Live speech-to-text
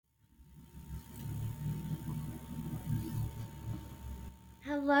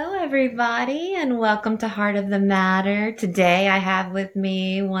Hello, everybody, and welcome to Heart of the Matter. Today, I have with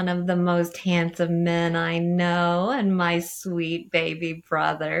me one of the most handsome men I know and my sweet baby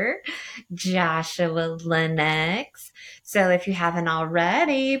brother, Joshua Lennox. So, if you haven't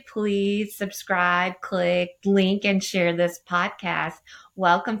already, please subscribe, click link, and share this podcast.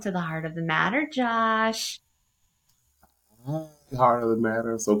 Welcome to the Heart of the Matter, Josh. Hi, Heart of the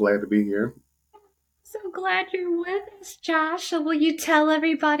Matter. So glad to be here. So glad you're with us, Josh. So will you tell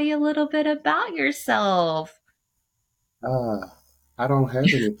everybody a little bit about yourself? Uh, I don't have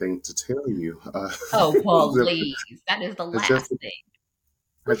anything to tell you. Oh, please. That is the I just last thing.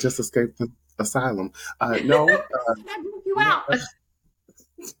 I just escaped the asylum. No, That broke you yeah, out.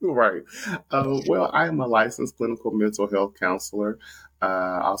 right. Well, I am a licensed clinical mental health counselor.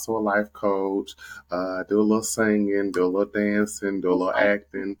 Also a life coach. Do a little singing, do a little dancing, do a little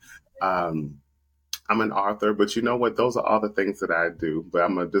acting. Um, I'm an author, but you know what? Those are all the things that I do. But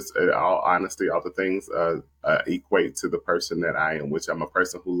I'm just, in all honesty, all the things equate to the person that I am, which I'm a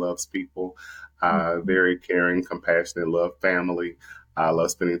person who loves people, very caring, compassionate, love family. I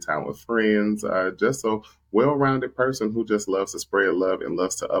love spending time with friends. Just a well-rounded person who just loves to spread love and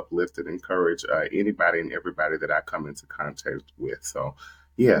loves to uplift and encourage anybody and everybody that I come into contact with. So,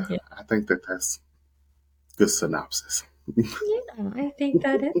 yeah, Yeah, I think that that's good synopsis. yeah, I think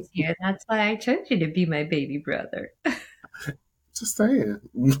that is you. That's why I chose you to be my baby brother. Just saying.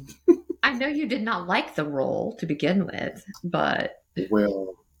 I know you did not like the role to begin with, but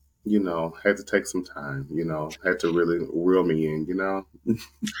Well, had to take some time, had to really reel me in.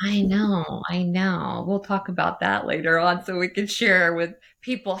 I know. We'll talk about that later on so we can share with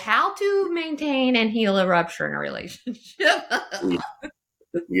people how to maintain and heal a rupture in a relationship.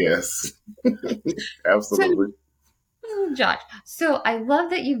 Yes, So, absolutely. Josh, so I love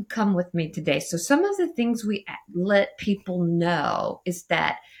that you've come with me today. So, some of the things we let people know is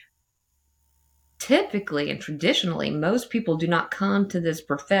that typically and traditionally, most people do not come to this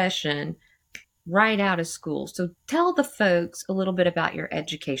profession right out of school. So, tell the folks a little bit about your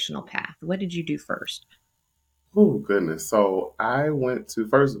educational path. What did you do first? Oh goodness. So I went to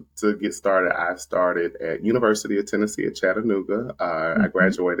first to get started. I started at University of Tennessee at Chattanooga. I Mhm.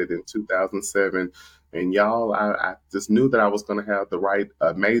 graduated in 2007, and y'all, I just knew that I was going to have the right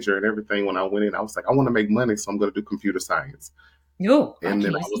major and everything. When I went in, I was like, I want to make money, so I'm going to do computer science. No, I And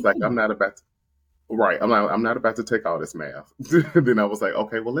then can't I was see like, you. I'm not about to. Right. I'm not about to take all this math. Then I was like,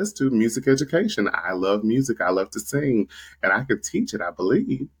 okay, well, let's do music education. I love music. I love to sing and I could teach it, I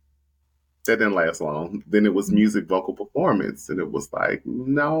believe. That didn't last long. Then it was music vocal performance. And it was like,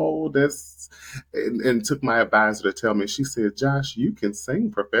 no, and took my advisor to tell me, she said, Josh, you can sing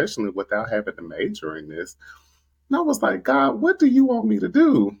professionally without having to major in this. And I was like, God, what do you want me to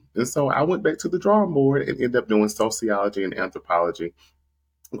do? And so I went back to the drawing board and ended up doing sociology and anthropology.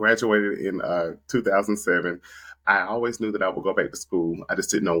 Graduated in 2007. I always knew that I would go back to school. I just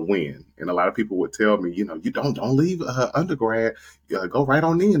didn't know when. And a lot of people would tell me, you don't leave undergrad, go right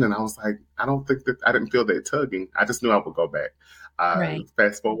on in. And I was like, I don't think that I didn't feel that tugging. I just knew I would go back. Right.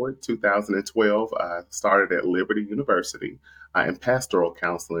 Fast forward 2012, I started at Liberty University in pastoral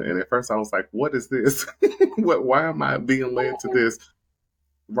counseling. And at first I was like, what is this? Why am I being led to this?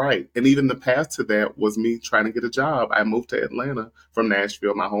 Right. And even the path to that was me trying to get a job. I moved to Atlanta from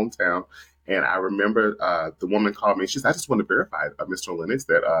Nashville, my hometown. And I remember the woman called me. She said, I just want to verify, Mr. Lennox,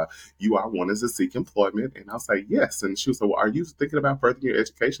 that you are wanting to seek employment. And I was like, yes. And she was like, well, are you thinking about furthering your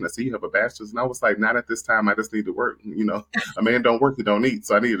education? I see you have a bachelor's. And I was like, not at this time. I just need to work. A man don't work, he don't eat.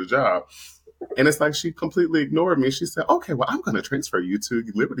 So I need a job. And it's like she completely ignored me. She said, okay, well, I'm going to transfer you to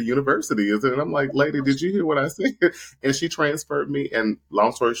Liberty University. Is it? And I'm like, lady, did you hear what I said? And she transferred me. And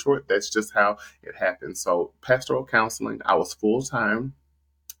long story short, that's just how it happened. So pastoral counseling, I was full time.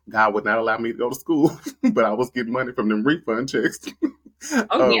 God would not allow me to go to school, but I was getting money from them refund checks.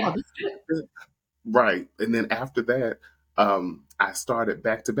 Oh, yeah, um, that's good. right. And then after that, I started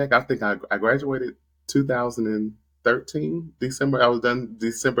back to back. I think I graduated 2013, December. I was done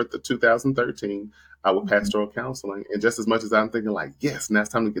December 2013 with Mhm. pastoral counseling. And just as much as I'm thinking like, yes, now it's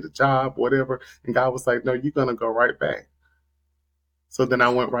time to get a job, whatever. And God was like, no, you're going to go right back. So then I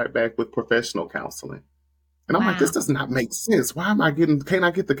went right back with professional counseling. And I'm like, this Wow. does not make sense. Why am I can't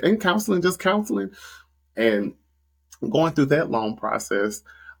I get ain't counseling just counseling? And going through that long process,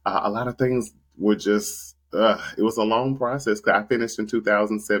 a lot of things were just, it was a long process. 'Cause I finished in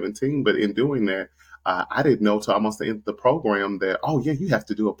 2017, but in doing that, I didn't know till almost the end of the program that, oh, yeah, you have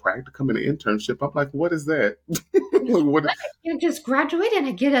to do a practicum and an internship. I'm like, what is that? What? What? You just graduate and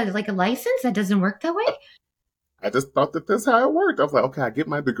I get a license? That doesn't work that way? I just thought that that's how it worked. I was like, okay, I get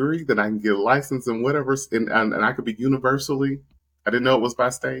my degree, then I can get a license and whatever, and I could be universally. I didn't know it was by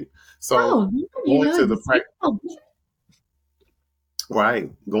state. So Oh, you going know to the it's oh,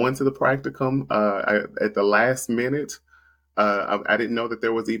 right, going to the practicum at the last minute. I didn't know that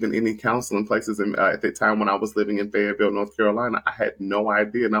there was even any counseling places at the time when I was living in Fayetteville, North Carolina. I had no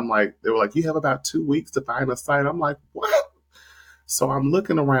idea, and I'm like, they were like, you have about 2 weeks to find a site. I'm like, what? So I'm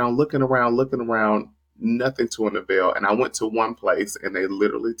looking around, looking around, looking around, nothing to an avail. And I went to one place and they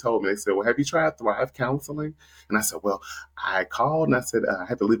literally told me, they said, well, have you tried Thrive Counseling? And I said, well, I called and I said, I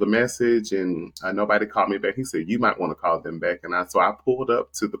had to leave a message and nobody called me back. He said, you might want to call them back. So I pulled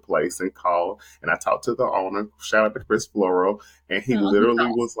up to the place and called and I talked to the owner, shout out to Chris Floro. And he literally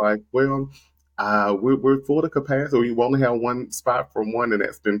was like, well, we're full to capacity. We only have one spot for one, and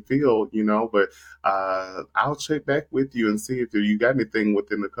that's been filled, but I'll check back with you and see if you got anything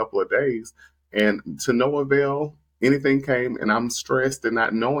within a couple of days. And to no avail, anything came, and I'm stressed and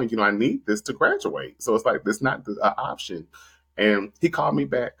not knowing, I need this to graduate. So it's like, this not an option. And he called me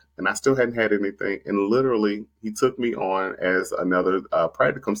back, and I still hadn't had anything. And literally, he took me on as another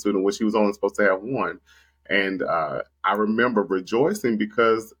practicum student, which he was only supposed to have one. And I remember rejoicing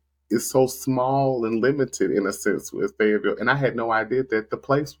because it's so small and limited in a sense with Fayetteville. And I had no idea that the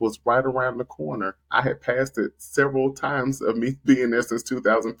place was right around the corner. I had passed it several times of me being there since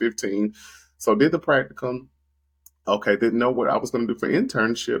 2015. So did the practicum. Okay, didn't know what I was going to do for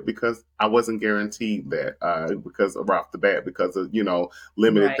internship because I wasn't guaranteed that because right off the bat because of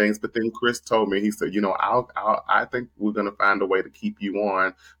limited right. things. But then Chris told me, he said, I think we're going to find a way to keep you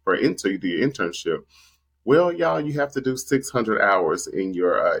on for until you do your internship. Well, y'all, you have to do 600 hours in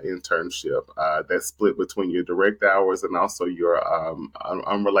your internship. That's split between your direct hours and also your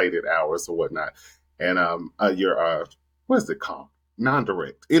unrelated hours or whatnot. And your, what is it called?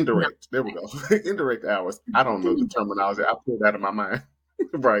 Non-direct, No. indirect. There we go. Indirect hours. I don't know the terminology. I pulled that out of my mind.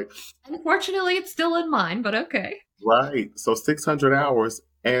 Right. Unfortunately, it's still in mine, but okay. Right. So 600 hours.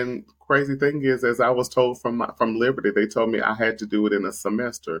 And crazy thing is, as I was told from Liberty, they told me I had to do it in a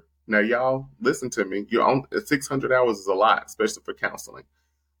semester. Now, y'all, listen to me. 600 hours is a lot, especially for counseling.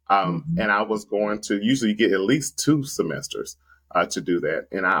 Mhm. And I was going to usually get at least 2 semesters to do that.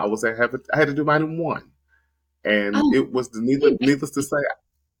 And I had to do mine in one. And Oh, it was sweet needless to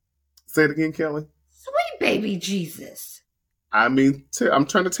say it again, Kelly. sweet baby Jesus. I mean, I'm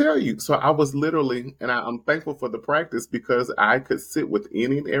trying to tell you. So I was literally, and I'm thankful for the practice because I could sit with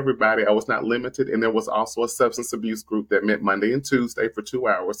any and everybody. I was not limited. And there was also a substance abuse group that met Monday and Tuesday for 2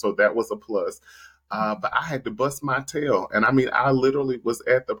 hours. So that was a plus. But I had to bust my tail. And I mean, I literally was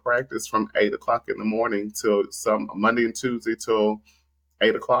at the practice from 8 o'clock in the morning till some Monday and Tuesday till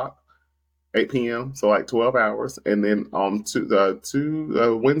 8 o'clock. 8 p.m. So like 12 hours, and then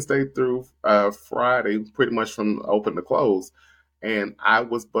to Wednesday through Friday, pretty much from open to close. And I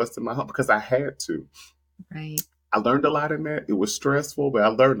was busting my hump because I had to. Right. I learned a lot in that. It was stressful, but I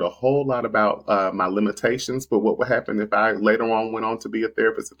learned a whole lot about my limitations. But what would happen if I later on went on to be a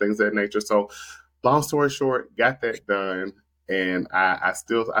therapist and things of that nature? So long story short, got that done. And I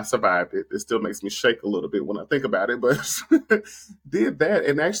survived it. It still makes me shake a little bit when I think about it, but did that.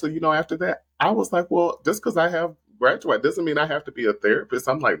 And actually, after that, I was like, well, just because I have graduated doesn't mean I have to be a therapist.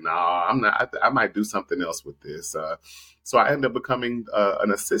 I'm like, nah, I'm not. I might do something else with this. So I ended up becoming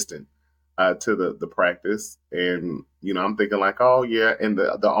an assistant to the practice. And, I'm thinking like, oh yeah. And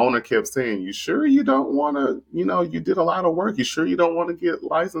the owner kept saying, you sure you don't want to, you did a lot of work. You sure you don't want to get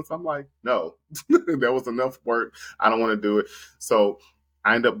licensed? I'm like, no, that was enough work. I don't want to do it. So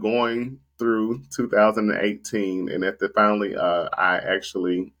I ended up going through 2018. And at the finally, I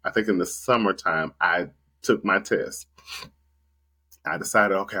think in the summertime, I took my test. I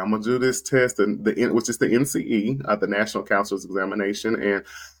decided, okay, I'm gonna do this test, and which is the NCE, the National Counselor's Examination, and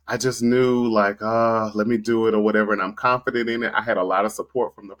I just knew like, let me do it or whatever, and I'm confident in it. I had a lot of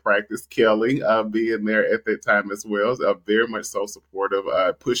support from the practice, Kelly, being there at that time as well, very much so supportive,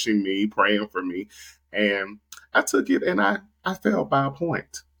 pushing me, praying for me, and I took it, and I failed by a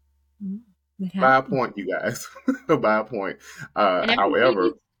point, Mm, it happens. you guys, by a point. And everybody However,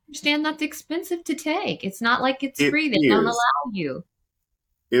 needs to understand that's expensive to take. It's not like it's it free. They don't is. allow you.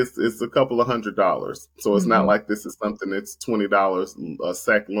 It's a couple of $100, so it's not Mhm. like this is something that's $20 a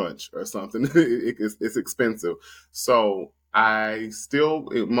sack lunch or something. It's expensive, so I still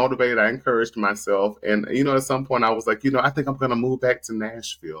motivated. I encouraged myself, and at some point I was like, I think I'm going to move back to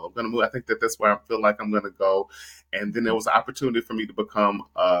Nashville. I'm going to move. I think that's where I feel like I'm going to go. And then there was an opportunity for me to become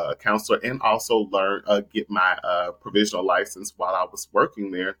a counselor and also learn get my provisional license while I was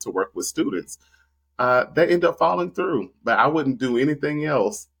working there to work with students. That ended up falling through. But I wouldn't do anything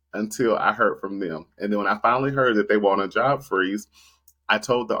else until I heard from them. And then when I finally heard that they were on a job freeze, I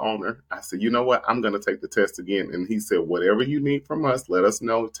told the owner, I said, you know what? I'm going to take the test again. And he said, whatever you need from us, let us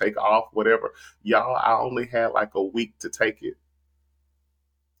know, take off, whatever. Y'all, I only had like a week to take it.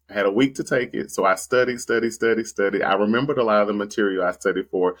 I had a week to take it. So I studied. I remembered a lot of the material I studied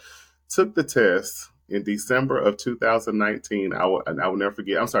for, took the test in December of 2019. I will never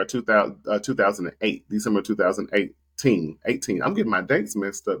forget. I'm sorry, 2008, December 2018. 18. I'm getting my dates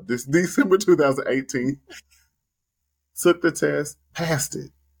messed up. This December 2018. Took the test, passed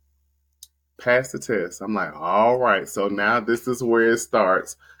it. Passed the test. I'm like, all right. So now this is where it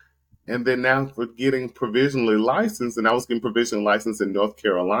starts. And then now for getting provisionally licensed, and I was getting provisionally licensed in North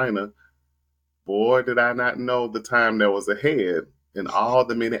Carolina. Boy, did I not know the time that was ahead and all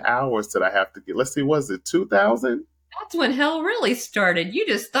the many hours that I have to get. Let's see, was it 2000? That's when hell really started. You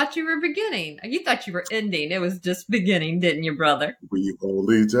just thought you were beginning. You thought you were ending. It was just beginning, didn't you, brother? We've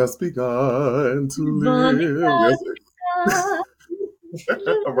only just begun to You've only live. got Yes,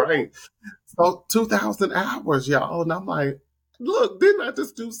 right. So 2,000 hours, y'all. And I'm like, look, didn't I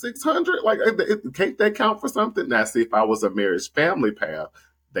just do 600? Like, can't that count for something? Now, see, if I was a marriage family path,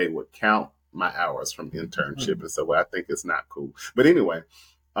 they would count my hours from internship. And so I think it's not cool. But anyway,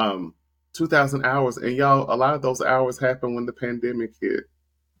 um, 2,000 hours. And y'all, a lot of those hours happened when the pandemic hit.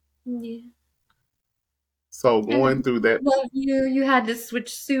 Yeah. So And going through that. love you. You had to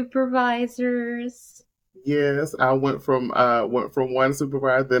switch supervisors. Yes, I went from one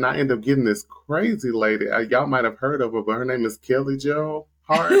supervisor, then I ended up getting this crazy lady. Y'all might have heard of her, but her name is Kelly Jo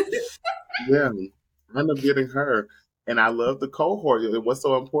Hart. Yeah, I ended up getting her, and I love the cohort. And what's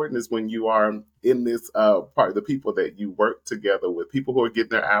so important is when you are in this part, the people that you work together with, people who are getting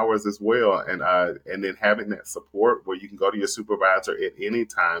their hours as well, and then having that support where you can go to your supervisor at any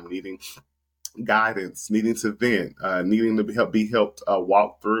time, needing guidance, needing to vent, needing to be helped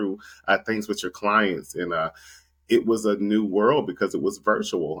walk through things with your clients. And it was a new world because it was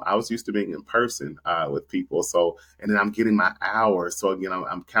virtual. I was used to being in person with people. So, and then I'm getting my hours. So, again,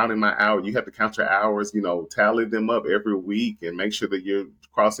 I'm counting my hours. You have to count your hours, tally them up every week and make sure that you're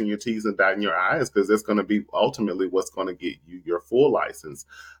crossing your T's and dotting your I's because that's going to be ultimately what's going to get you your full license.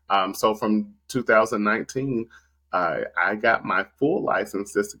 So from 2019, I got my full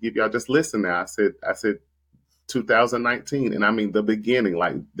license just to give y'all just listen now. I said 2019, and I mean the beginning,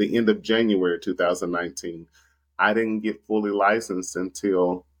 like the end of January 2019. I didn't get fully licensed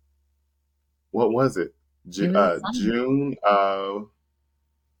until what was it? It was some June of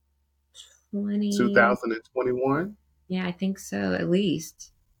 20. 2021. Yeah, I think so, at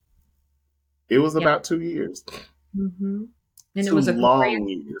least. It was Yeah. about 2 years, And two long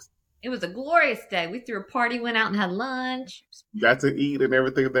years. it was a glorious day. We threw a party, went out and had lunch. Got to eat and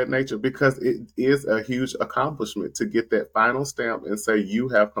everything of that nature because it is a huge accomplishment to get that final stamp and say you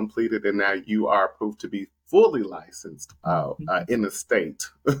have completed and now you are proved to be fully licensed in the state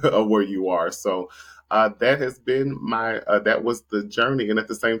of where you are. So that has been that was the journey. And at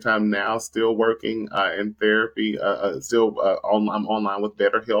the same time, now still working in therapy, I'm online with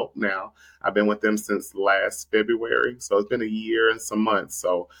BetterHelp now. I've been with them since last February. So it's been a year and some months.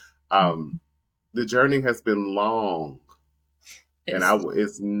 So um, the journey has been long and It's,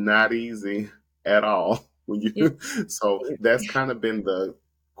 it's not easy at all. When it, you so that's kind of been the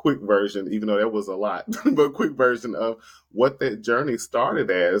quick version, even though that was a lot, but quick version of what that journey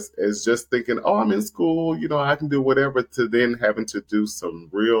started as just thinking, oh, I'm in school, I can do whatever, to then having to do some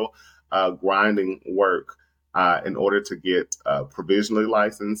real grinding work in order to get provisionally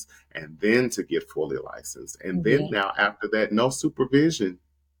licensed and then to get fully licensed. And then yeah. now after that, no supervision,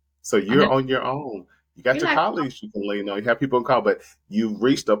 so I know. you're on your own. You got You're your not, colleagues you can lean on. You have people in call, but you've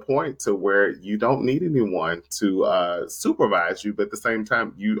reached a point to where you don't need anyone to supervise you. But at the same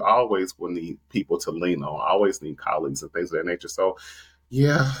time, you always will need people to lean on. Always need colleagues and things of that nature. So,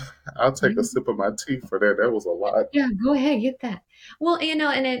 yeah, I'll take a sip of my tea for that. That was a lot. yeah, go ahead, get that. Well,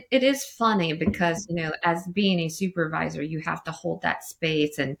 and it is funny because, as being a supervisor, you have to hold that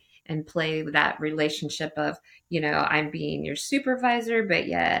space and play with that relationship of, I'm being your supervisor, but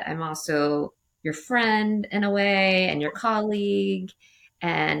yet I'm also your friend in a way and your colleague.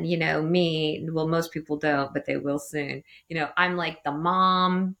 And, me, well, most people don't, but they will soon. I'm like the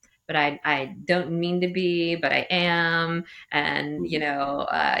mom, but I don't mean to be, but I am. And,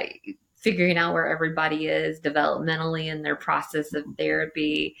 Mhm. figuring out where everybody is developmentally in their process of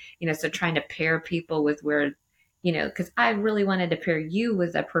therapy, so trying to pair people with where, because I really wanted to pair you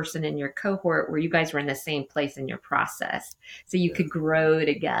with a person in your cohort where you guys were in the same place in your process so you Yeah. could grow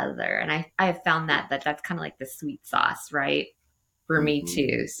together. And I have found that's kind of like the sweet sauce, right? For me Hmm.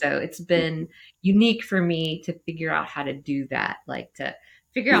 too. So it's been unique for me to figure out how to do that, like to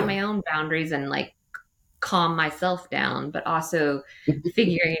figure out Yeah. my own boundaries and like calm myself down, but also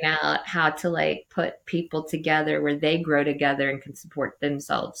figuring out how to like put people together where they grow together and can support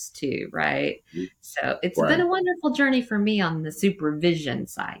themselves too, right? So it's been Right. a wonderful journey for me on the supervision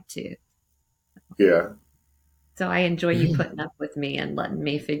side too. Yeah. So I enjoy you putting up with me and letting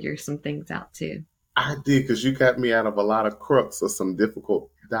me figure some things out too. I did, because you got me out of a lot of crux of some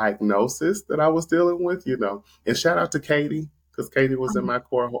difficult diagnosis that I was dealing with, you know. And shout out to Katie, because Katie was in my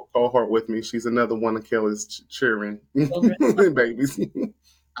cohort with me. She's another one of Kelly's cheering Children. babies.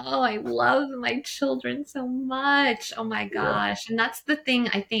 Oh, I love my children so much. Oh my Yeah. gosh. And that's the thing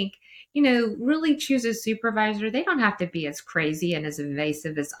I think, really choose a supervisor. They don't have to be as crazy and as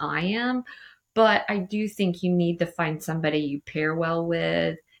invasive as I am, but I do think you need to find somebody you pair well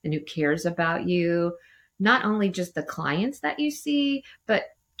with and who cares about you, not only just the clients that you see, but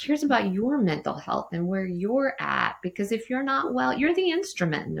cares about your mental health and where you're at. Because if you're not well, you're the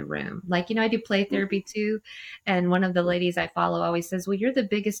instrument in the room. Like, I do play therapy too. And one of the ladies I follow always says, well, you're the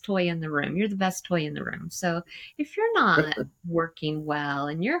biggest toy in the room. You're the best toy in the room. So if you're not working well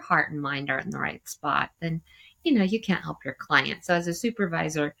and your heart and mind aren't in the right spot, then, you can't help your client. So as a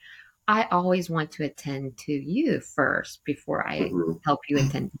supervisor, I always want to attend to you first before I Hmm. help you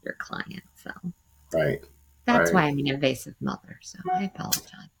attend to your client. So Right. that's Right. why I'm an invasive mother. So I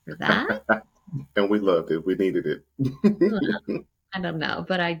apologize for that. And we loved it. We needed it. I don't know,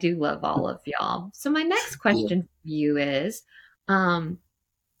 but I do love all of y'all. So my next Yeah. question for you is, um,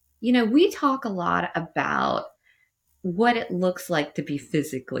 we talk a lot about what it looks like to be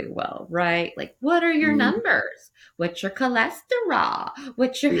physically well, right? Like, what are your Mhm. numbers? What's your cholesterol?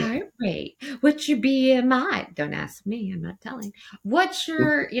 What's your Yeah. heart rate? What's your BMI? Don't ask me, I'm not telling. What's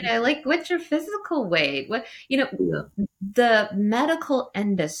your, what's your physical weight? Yeah. The medical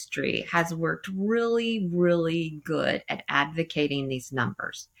industry has worked really, really good at advocating these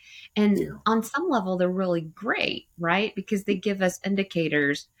numbers. And Yeah. on some level, they're really great, right? Because they give us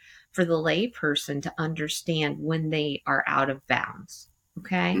indicators for the layperson to understand when they are out of bounds.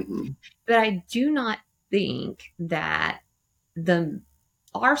 Okay. Hmm. But I do not think that the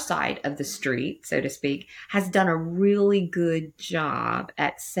our side of the street, so to speak, has done a really good job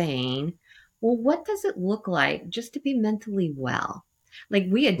at saying, well, what does it look like just to be mentally well? Like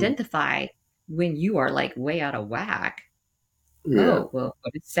we identify when you are like way out of whack. Yeah. Oh, well,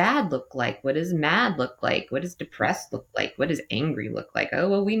 what does sad look like? What does mad look like? What does depressed look like? What does angry look like? Oh,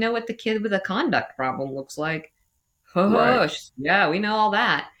 well, we know what the kid with a conduct problem looks like. Right. Hush. Yeah, we know all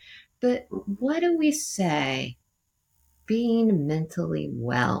that. But what do we say being mentally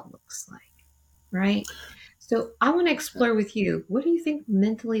well looks like? Right? So I want to explore with you, what do you think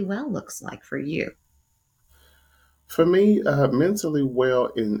mentally well looks like for you? For me, mentally well,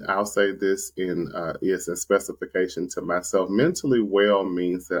 and I'll say this in yes, in specification to myself. Mentally well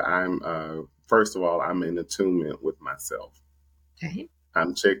means that I'm first of all, I'm in attunement with myself. Okay.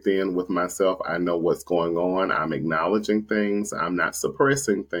 I'm checked in with myself. I know what's going on. I'm acknowledging things. I'm not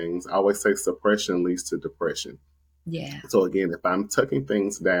suppressing things. I always say suppression leads to depression. Yeah. So again, if I'm tucking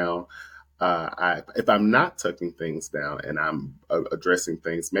things down, if I'm not tucking things down and I'm addressing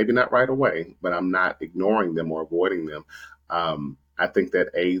things, maybe not right away, but I'm not ignoring them or avoiding them, I think that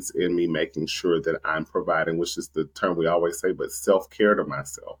aids in me making sure that I'm providing, which is the term we always say, but self care to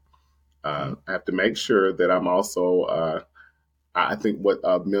myself. Okay. I have to make sure that I'm also. I think what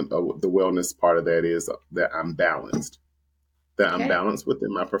the wellness part of that is that I'm balanced. That I'm Okay. balanced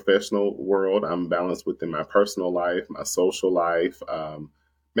within my professional world. I'm balanced within my personal life, my social life.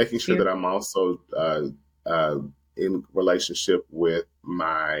 Making sure that I'm also uh, in relationship with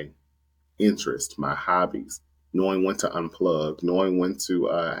my interest, my hobbies, knowing when to unplug, knowing when to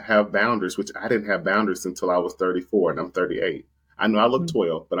have boundaries, which I didn't have boundaries until I was 34 and I'm 38. I know I look Mhm.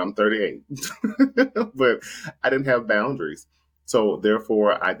 12, but I'm 38. But I didn't have boundaries. So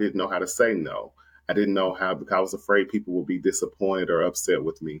therefore, I didn't know how to say no. I didn't know how, because I was afraid people would be disappointed or upset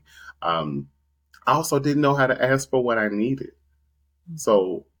with me. I also didn't know how to ask for what I needed.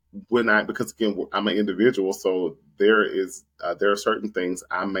 So because again, I'm an individual, so there are certain things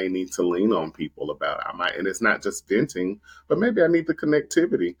I may need to lean on people about. And it's not just venting, but maybe I need the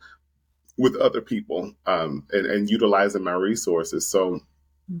connectivity with other people, and utilizing my resources. So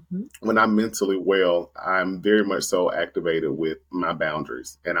Mhm. when I'm mentally well, I'm very much so activated with my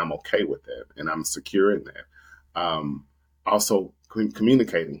boundaries, and I'm okay with that, and I'm secure in that. Also,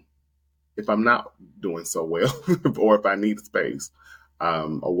 communicating if I'm not doing so well, or if I need space,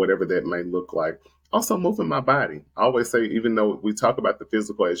 or whatever that may look like. Also, moving my body. I always say, even though we talk about the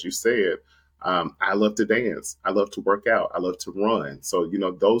physical, as you said, I love to dance. I love to work out. I love to run. So,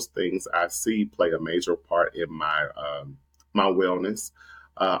 those things I see play a major part in my wellness.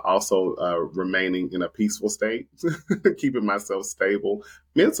 Also, remaining in a peaceful state, keeping myself stable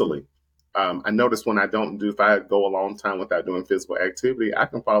mentally. I notice when I don't do, if I go a long time without doing physical activity, I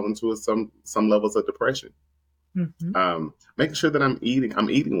can fall into some levels of depression. Mm-hmm. Making sure that I'm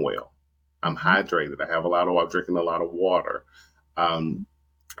eating well, I'm Mm-hmm. hydrated, I'm drinking a lot of water, um,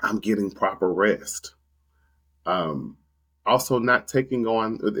 I'm getting proper rest. Um, Also, not taking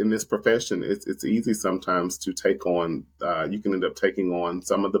on in this profession, it's easy sometimes to take on. You can end up taking on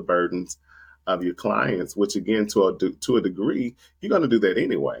some of the burdens of your clients, which again, to a degree, you're going to do that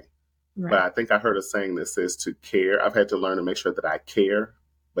anyway. But Right. I think I heard a saying that says to care. I've had to learn to make sure that I care,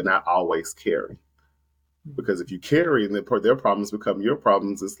 but not always carry. Because if you carry and their problems become your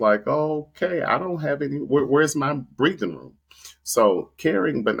problems, it's like, oh, okay, I don't have any. Where's my breathing room? So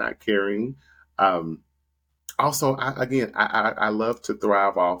caring, but not caring. Um, Also, I love to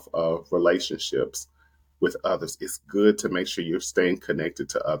thrive off of relationships with others. It's good to make sure you're staying connected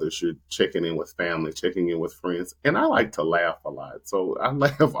to others. You're checking in with family, checking in with friends. And I like to laugh a lot. So I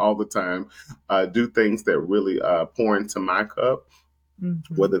laugh all the time, do things that really pour into my cup,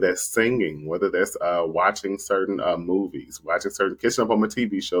 Mm-hmm. whether that's singing, whether that's watching certain movies, catching up on my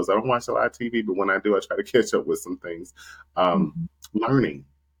TV shows. I don't watch a lot of TV, but when I do, I try to catch up with some things. Um, Mm-hmm.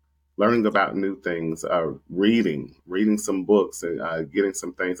 Learning about new things, reading some books and getting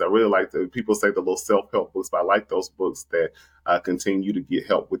some things. I really like people say the little self-help books, but I like those books that continue to get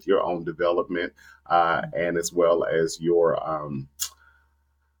help with your own development and as well as your,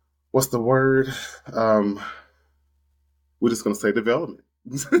 what's the word? Um, we're just going to say development,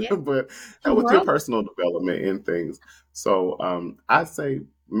 Yeah. but with your Growth. personal development and things. So I'd say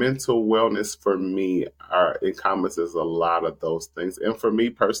mental wellness for me encompasses a lot of those things. And for me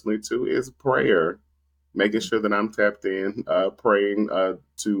personally too is prayer, making sure that I'm tapped in, praying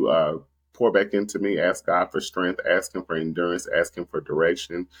to pour back into me, ask God for strength, asking for endurance, asking for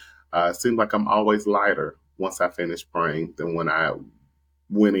direction. It seems like I'm always lighter once I finish praying than when I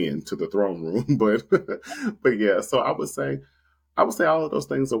went into the throne room. But yeah, so I would say all of those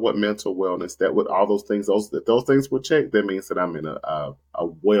things are what mental wellness. That would all those things those things would check. That means that I'm in a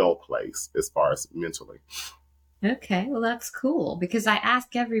well place as far as mentally. Okay, well, that's cool because I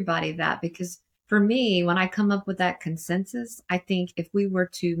ask everybody that because for me, when I come up with that consensus, I think if we were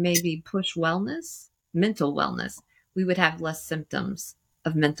to maybe push wellness, mental wellness, we would have less symptoms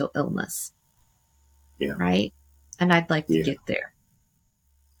of mental illness, Yeah, right? And I'd like to yeah. get there.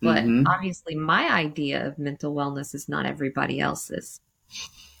 But Mm-hmm. obviously, my idea of mental wellness is not everybody else's.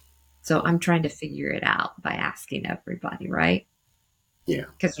 So I'm trying to figure it out by asking everybody, right? Yeah.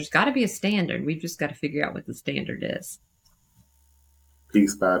 Because there's got to be a standard. We've just got to figure out what the standard is.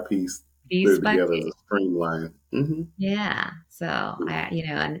 Piece by piece, put Piece it by together as piece. a streamline. Mm-hmm. Yeah. So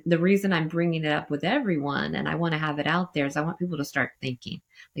and the reason I'm bringing it up with everyone and I want to have it out there is I want people to start thinking,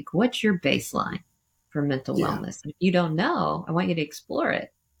 like, what's your baseline for mental Yeah. wellness? And if you don't know, I want you to explore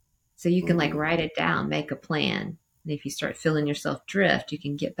it so you can like Mm-hmm. write it down, make a plan. And if you start feeling yourself drift, you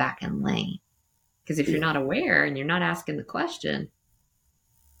can get back in lane. Because if you're Yeah. not aware and you're not asking the question,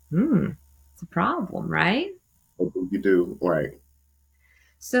 it's a problem, right? What do you do? Right.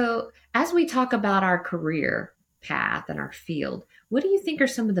 So, as we talk about our career path and our field, what do you think are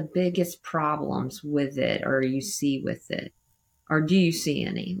some of the biggest problems with it or you see with it? Or do you see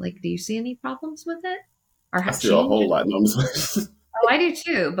any? Like, do you see any problems with it or I see a whole changes? lot. No, I'm just Oh, I do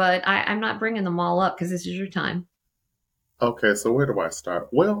too, but I'm not bringing them all up because this is your time. okay, so where do I start?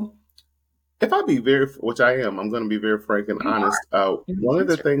 Well, if I be which I am, I'm going to be very frank and You are. honest. You're One of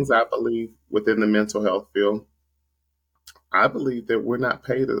the sincere. things I believe within the mental health field, I believe that we're not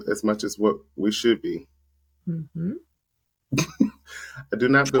paid as much as what we should be. Mm-hmm. I do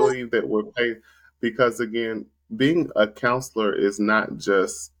not believe that we're paid because, again, being a counselor is not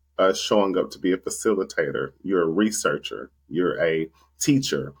just showing up to be a facilitator. You're a researcher, you're a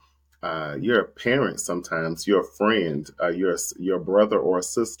teacher, you're a parent sometimes, you're a friend, you're a brother or a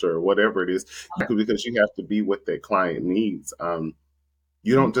sister, or whatever it is, because you have to be what that client needs.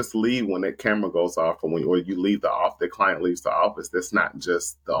 You don't just leave when that camera goes off or you leave the client leaves the office. That's not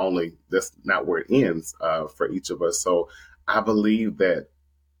where it ends for each of us. So I believe that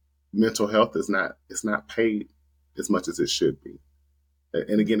mental health is not it's not paid as much as it should be.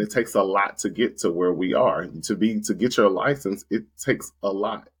 And again, it takes a lot to get to where we are. To get your license, it takes a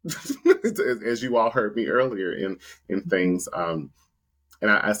lot. As you all heard me earlier in things. And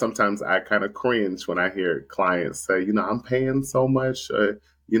I sometimes I kind of cringe when I hear clients say, I'm paying so much,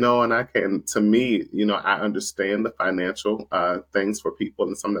 and I can, to me, I understand the financial things for people,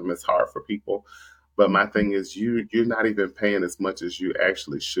 and sometimes it's hard for people. But my Mm-hmm. thing is, you're not even paying as much as you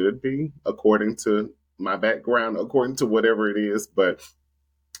actually should be, according to my background, according to whatever it is. But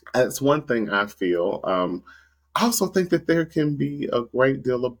That's one thing I feel. I also think that there can be a great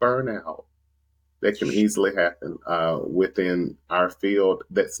deal of burnout that can easily happen within our field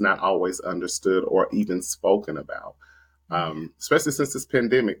that's not always understood or even spoken about. Especially since this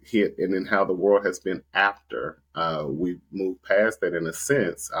pandemic hit and then how the world has been after we moved past that in a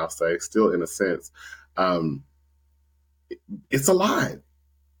sense, I'll say, still in a sense. Um, it's a lot.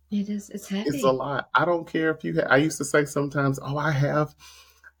 It is. It's It's a heavy. lot. I don't care if you I used to say sometimes, oh, I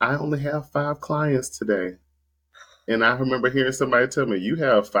only have 5 clients today. And I remember hearing somebody tell me, you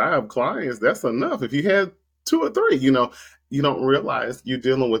have 5 clients, that's enough. If you had 2 or 3, you don't realize you're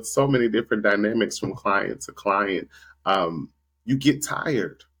dealing with so many different dynamics from client to client. You get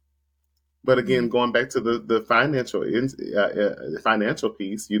tired. But Yeah. again, going back to the financial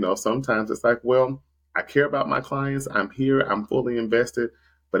piece, sometimes it's like, well, I care about my clients. I'm here. I'm fully invested.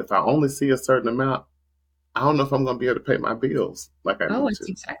 But if I only see a certain amount, I don't know if I'm going to be able to pay my bills like I Oh, need it's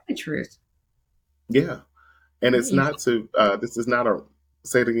to. exactly truth. Yeah, and Yeah, it's not to. This is not a.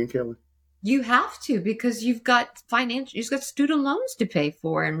 Say it again, Kelly. you have to because you've got student loans to pay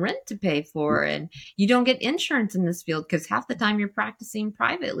for and rent to pay for, and you don't get insurance in this field because half the time you're practicing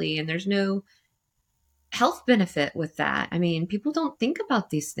privately and there's no health benefit with that. I mean, people don't think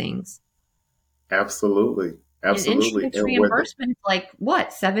about these things. Absolutely, And absolutely, insurance reimbursement is like what,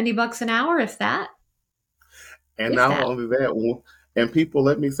 $70 an hour, and if not that. only that, and people,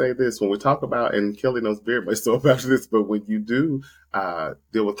 let me say this: when we talk about, and Kelly knows very much so about this, but when you do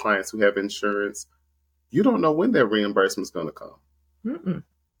deal with clients who have insurance, you don't know when their reimbursement is going to come. Mm-mm.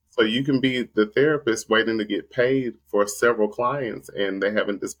 So you can be the therapist waiting to get paid for several clients, and they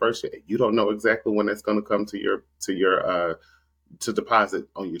haven't dispersed yet. You don't know exactly when it's going to come to deposit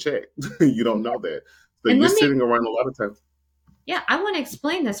on your check. You don't know that. So And you're let me, sitting around a lot of times. yeah, I want to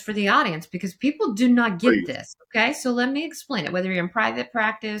explain this for the audience because people do not get Please. this. Okay. So let me explain it, whether you're in private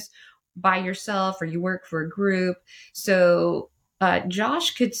practice by yourself or you work for a group. So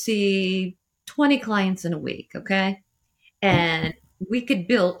Josh could see 20 clients in a week. Okay. And we could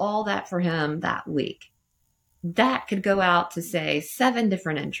bill all that for him that week. That could go out to, say, 7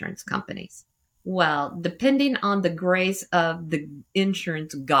 different insurance companies. Well, depending on the grace of the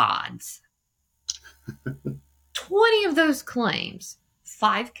insurance gods, 20 of those claims,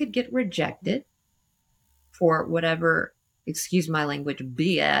 5 could get rejected for whatever, excuse my language,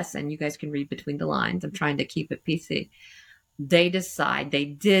 BS. And you guys can read between the lines. I'm trying to keep it PC. They decide they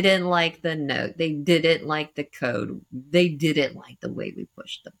didn't like the note, they didn't like the code, they didn't like the way we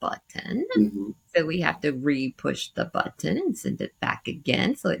pushed the button. Mm-hmm. So we have to re-push the button and send it back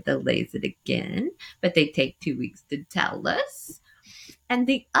again. So it delays it again. But they take 2 weeks to tell us. And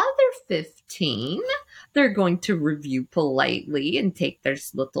the other 15, they're going to review politely and take their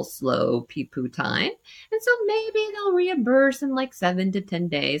little slow pee-poo time. And so maybe they'll reimburse in like 7 to 10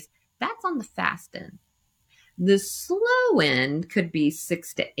 days. That's on the fast end. The slow end could be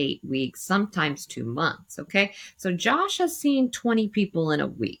 6 to 8 weeks, sometimes 2 months. Okay. So Josh has seen 20 people in a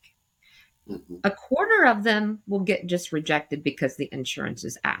week. Mm-hmm. A quarter of them will get just rejected because the insurance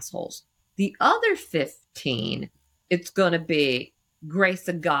is assholes. The other 15, it's going to be grace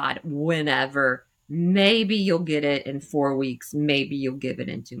of God whenever. Maybe you'll get it in 4 weeks. Maybe you'll give it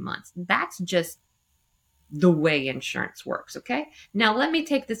in 2 months. That's just the way insurance works. Okay. Now, let me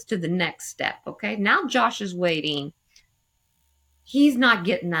take this to the next step. Okay. Now, Josh is waiting. He's not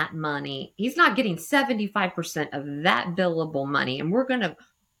getting that money. He's not getting 75% of that billable money. And we're going to,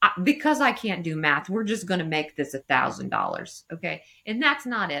 because I can't do math, we're just going to make this $1,000. Okay. And that's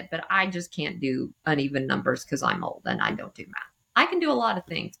not it. But I just can't do uneven numbers because I'm old and I don't do math. I can do a lot of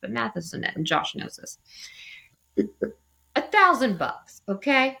things, but math isn't it. And Josh knows this. $1,000.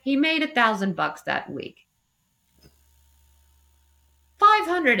 Okay. He made $1,000 that week.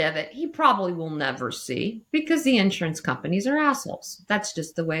 500 of it he probably will never see because the insurance companies are assholes. That's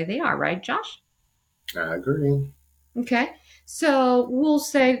just the way they are, right, Josh? I agree. Okay. So we'll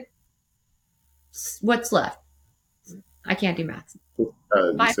say what's left. I can't do math. You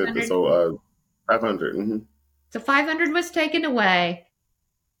said this, 500. so 500. Mm-hmm. So 500 was taken away.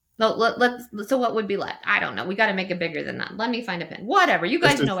 So what would be left? I don't know. We got to make it bigger than that. Let me find a pen. Whatever. You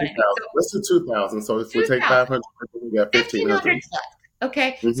Let's guys do know what I mean. 2,000. So Let's do 2,000. So if we take 2,000. 500, we got 1,500. 1,500's left.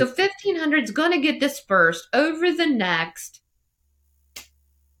 Okay. So Mm-hmm. 1,500 is going to get dispersed over the next,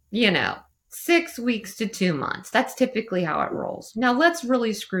 you know, 6 weeks to 2 months. That's typically how it rolls. Now let's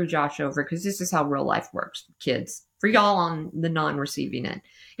really screw Josh over because this is how real life works, kids. For y'all on the non-receiving end.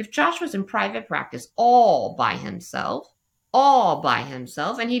 If Josh was in private practice all by himself,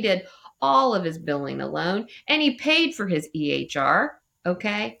 and he did all of his billing alone, and he paid for his EHR,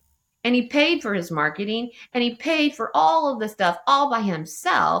 okay? and he paid for his marketing and he paid for all of the stuff all by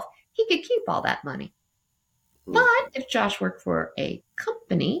himself, he could keep all that money. But if Josh worked for a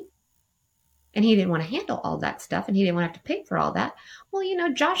company and he didn't want to handle all that stuff and he didn't want to have to pay for all that, well,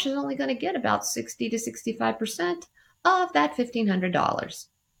 Josh is only going to get about 60 to 65% of that $1,500.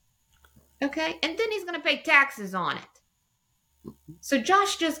 Okay. And then he's going to pay taxes on it. So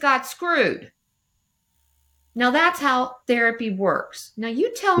Josh just got screwed. Now that's how therapy works. Now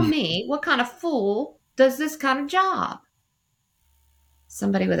you tell me, what kind of fool does this kind of job?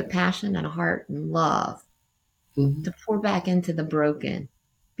 Somebody with a passion and a heart and love to pour back into the broken,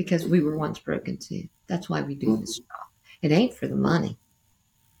 because we were once broken too. That's why we do this job. It ain't for the money.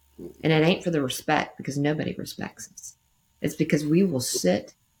 And it ain't for the respect, because nobody respects us. It's because we will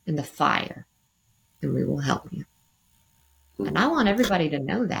sit in the fire and we will help you. And I want everybody to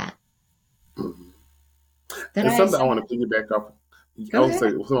know that. And something I want to piggyback off. I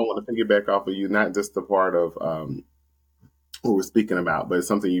want to piggyback off of you, not just the part of what we're speaking about, but it's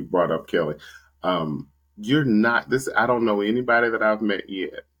something you brought up, Kelly. You're not this. I don't know anybody that I've met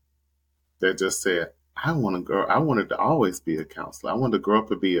yet that just said, I wanted to always be a counselor. I wanted to grow up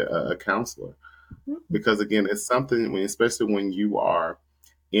to be a counselor. Because again, it's something especially when you are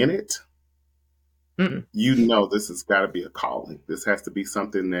in it, this has got to be a calling. This has to be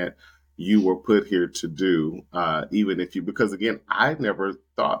something that you were put here to do, because again, I never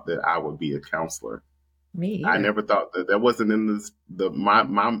thought that I would be a counselor. Me either. I never thought that wasn't in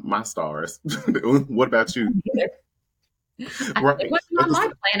my stars. What about you? Right. It wasn't on my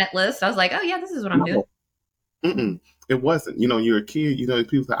planet list. I was like, oh yeah, this is what I'm doing. It wasn't. You're a kid.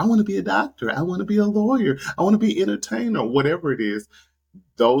 People say, I want to be a doctor. I want to be a lawyer. I want to be an entertainer. Whatever it is,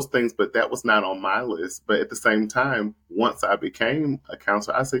 those things. But that was not on my list. But at the same time, once I became a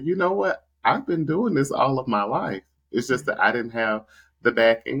counselor, I said, you know what? I've been doing this all of my life. It's just that I didn't have the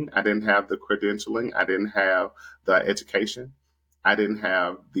backing. I didn't have the credentialing. I didn't have the education. I didn't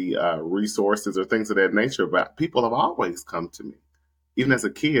have the resources or things of that nature. But people have always come to me. Even as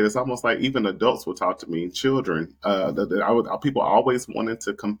a kid, it's almost like even adults will talk to me, children. People always wanted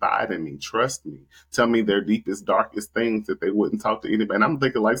to confide in me, trust me, tell me their deepest, darkest things that they wouldn't talk to anybody. And I'm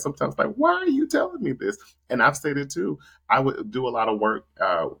thinking sometimes why are you telling me this? And I've said it too. I would do a lot of work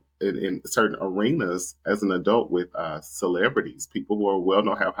in certain arenas as an adult with celebrities, people who are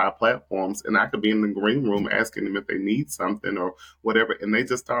well-known, have high platforms, and I could be in the green room asking them if they need something or whatever, and they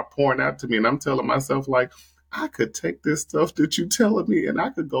just start pouring out to me, and I'm telling myself I could take this stuff that you're telling me and I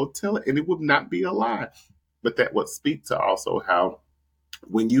could go tell it and it would not be a lie. But that would speak to also how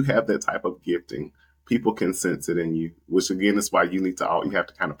when you have that type of gifting, people can sense it in you, which again is why you have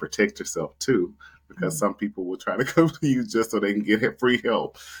to kind of protect yourself too, because some people will try to come to you just so they can get free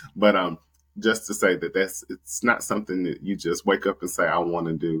help. But just to say that it's not something that you just wake up and say, I want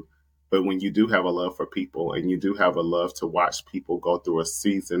to do. But when you do have a love for people and you do have a love to watch people go through a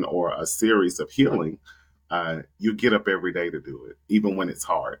season or a series of healing, you get up every day to do it, even when it's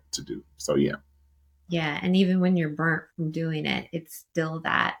hard to do. So, yeah. Yeah. And even when you're burnt from doing it, it's still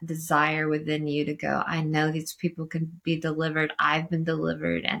that desire within you to go, I know these people can be delivered. I've been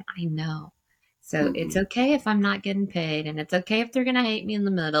delivered and I know. So it's okay if I'm not getting paid, and it's okay if they're going to hate me in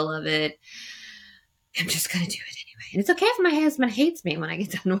the middle of it. I'm just going to do it anyway. And it's okay if my husband hates me when I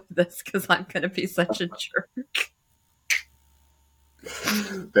get done with this, because I'm going to be such a jerk.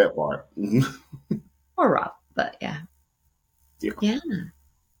 That part. Or Rob, but yeah.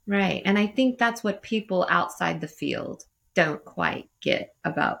 Right. And I think that's what people outside the field don't quite get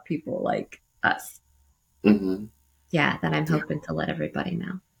about people like us. Yeah, that I'm hoping to let everybody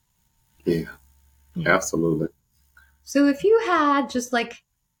know. Yeah, absolutely. So if you had just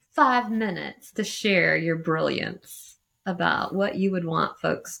 5 minutes to share your brilliance about what you would want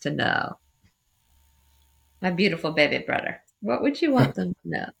folks to know, my beautiful baby brother, what would you want them to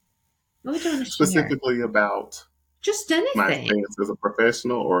know? What would you want to share? Specifically about just anything. My stance as a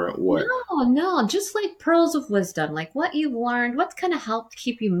professional or what? No, just pearls of wisdom, what you've learned, what's kind of helped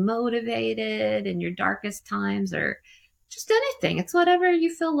keep you motivated in your darkest times, or just anything. It's whatever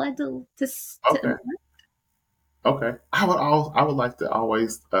you feel led to Okay. I would like to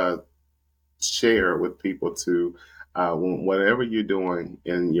always share with people to whatever you're doing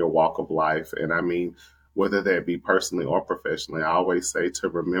in your walk of life, and I mean whether that be personally or professionally, I always say to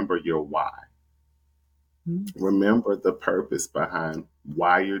remember your why. Remember the purpose behind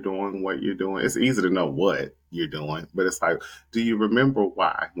why you're doing what you're doing. It's easy to know what you're doing, but it's do you remember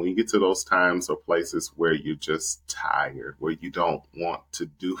why? When you get to those times or places where you're just tired, where you don't want to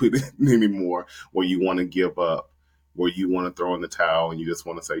do it anymore, where you want to give up, where you want to throw in the towel and you just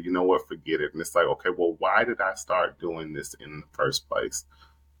want to say, you know what, forget it. And it's okay, well, why did I start doing this in the first place?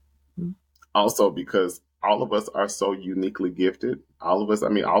 Mhm. Also, because all of us are so uniquely gifted. All of us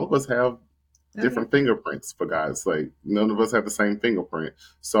have Oh, yeah. different fingerprints, for God's sake. None of us have the same fingerprint.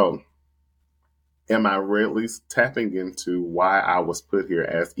 So, am I really tapping into why I was put here,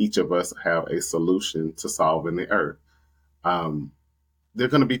 as each of us have a solution to solve in the earth? Um, there are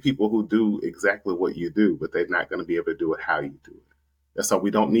going to be people who do exactly what you do, but they're not going to be able to do it how you do it. So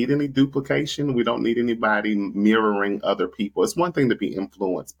we don't need any duplication. We don't need anybody mirroring other people. It's one thing to be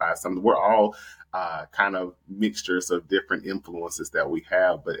influenced by something. We're all kind of mixtures of different influences that we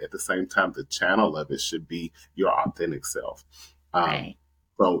have, but at the same time, the channel of it should be your authentic self. Um, Right.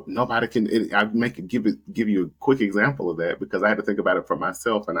 so nobody can. I give you a quick example of that because I had to think about it for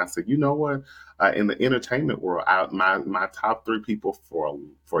myself, and I said, you know what? In the entertainment world, my top three people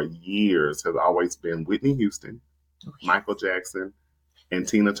for years has always been Whitney Houston, Oh, Michael Jackson, and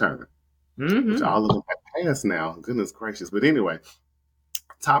Tina Turner, yeah. which Hmm. all of them have passed now. Goodness gracious! But anyway,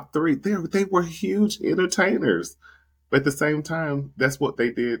 top three, they were huge entertainers, but at the same time, that's what they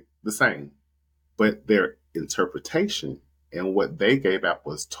did the same. But their interpretation and what they gave out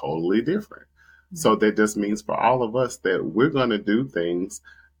was totally different. So Right. that just means for all of us that we're going to do things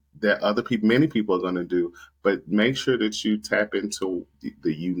that other people, many people are going to do, but make sure that you tap into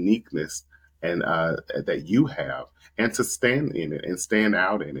the uniqueness and that you have, and to stand in it and stand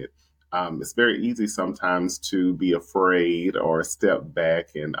out in it. It's very easy sometimes to be afraid or step back,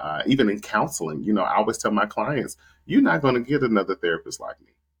 and even in counseling, I always tell my clients, "You're not going to get another therapist like me."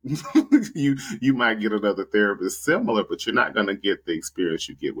 You might get another therapist similar, but you're not going to get the experience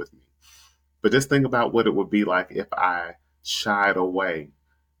you get with me. But just think about what it would be like if I shied away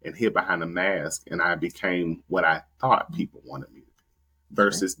and hid behind a mask and I became what I thought people wanted me to be That's right.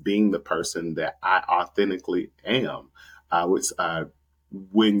 versus being the person that I authentically am. Which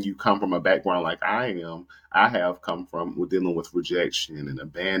when you come from a background like I have come from dealing with rejection and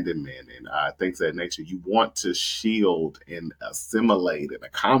abandonment and things of that nature. You want to shield and assimilate and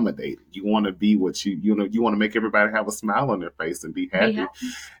accommodate. You want to be what you want to make everybody have a smile on their face and be Be happy, happy.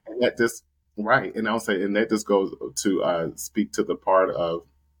 and that just right. And I'll say, and that just goes to speak to the part of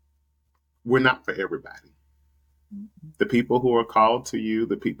we're not for everybody. The people who are called to you,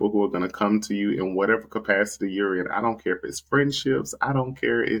 the people who are going to come to you in whatever capacity you're in. I don't care if it's friendships. I don't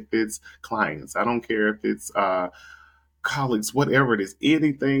care if it's clients. I don't care if it's colleagues, whatever it is.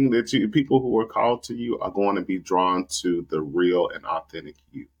 Anything that people who are called to you are going to be drawn to the real and authentic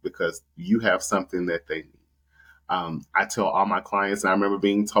you because you have something that they need. I tell all my clients, and I remember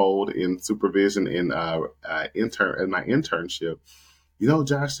being told in supervision in my internship,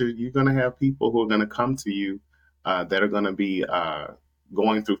 Josh, you're going to have people who are going to come to you that are going to be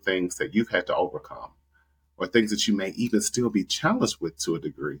going through things that you've had to overcome, or things that you may even still be challenged with to a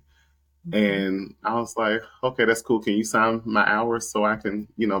degree. Mhm. And I was like, okay, that's cool. Can you sign my hours so I can,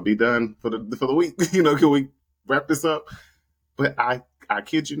 be done for the week? Can we wrap this up? But I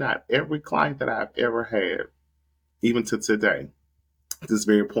kid you not, every client that I've ever had, even to today, at this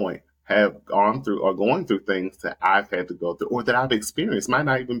very point, have gone through or going through things that I've had to go through or that I've experienced. Might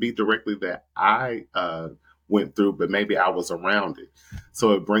not even be directly that I went through, but maybe I was around it.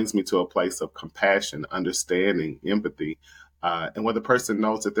 So it brings me to a place of compassion, understanding, empathy, and where the person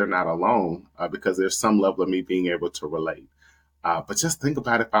knows that they're not alone because there's some level of me being able to relate. But just think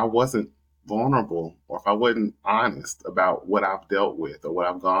about if I wasn't vulnerable or if I wasn't honest about what I've dealt with or what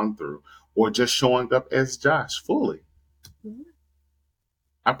I've gone through, or just showing up as Josh fully,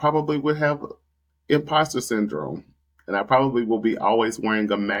 I probably would have imposter syndrome. And I probably will be always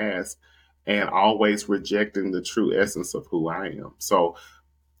wearing a mask and always rejecting the true essence of who I am. So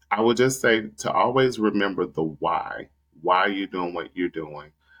I would just say to always remember the why you're doing what you're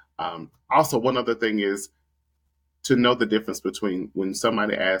doing. Also, one other thing is to know the difference between when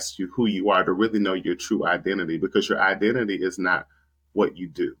somebody asks you who you are, to really know your true identity, because your identity is not what you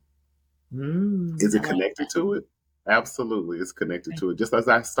do. Is I it like connected to it? Absolutely, it's connected that. to it. Just as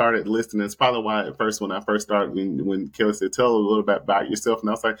I started listening, it's probably why at first when I first started, when Kelly said, "Tell a little bit about yourself," and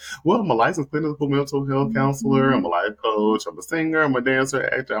I was like, "Well, I'm a licensed clinical mental health counselor. I'm Mhm. a life coach. I'm a singer. I'm a dancer,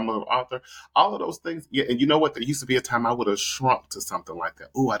 actor. I'm an author. All of those things." Yeah, and you know what? There used to be a time I would have shrunk to something like that.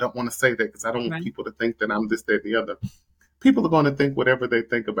 Oh, I don't want to say that because I don't want Right. people to think that I'm this, that, and the other. People are going to think whatever they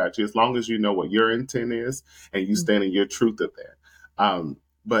think about you, as long as you know what your intent is and you stand in your truth of that.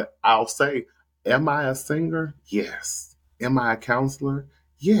 But I'll say, am I a singer? Yes. Am I a counselor?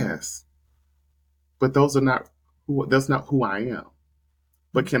 Yes. But that's not who I am.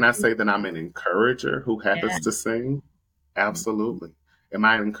 But can I say that I'm an encourager who Yeah. happens to sing? Absolutely. Am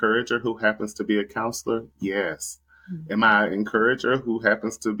I an encourager who happens to be a counselor? Yes. Am I an encourager who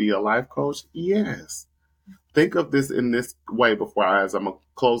happens to be a life coach? Yes. Think of this in this way before as I'm gonna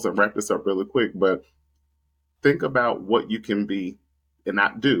close and wrap this up really quick, but think about what you can be and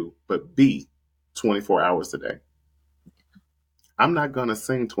not do, but be 24 hours a day. I'm not going to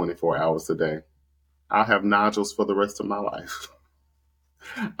sing 24 hours a day. I'll have nodules for the rest of my life.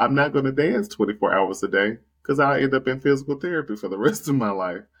 I'm not going to dance 24 hours a day because I'll end up in physical therapy for the rest of my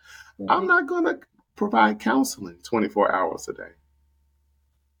life. I'm not going to provide counseling 24 hours a day.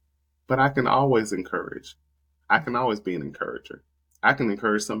 But I can always encourage. I can always be an encourager. I can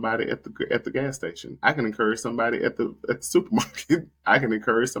encourage somebody at the gas station. I can encourage somebody at the supermarket. I can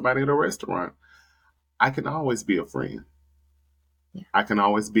encourage somebody at a restaurant. I can always be a friend. Yeah. I can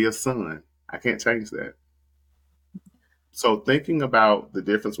always be a son. I can't change that. So thinking about the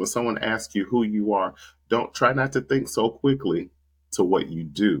difference when someone asks you who you are, don't try not to think so quickly to what you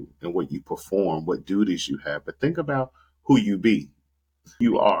do and what you perform, what duties you have, but think about who you be.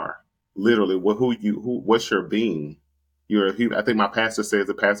 You are literally what's your being. You're a human. I think my pastor says,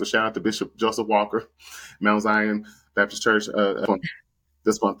 the pastor, shout out to Bishop Joseph Walker, Mount Zion Baptist Church.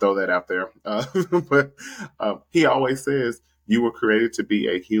 Just want to throw that out there. But he always says you were created to be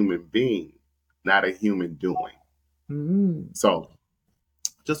a human being, not a human doing. So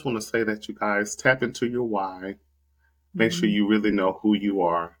just want to say that you guys tap into your why. Make sure you really know who you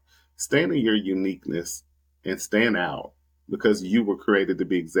are. Stand in your uniqueness and stand out because you were created to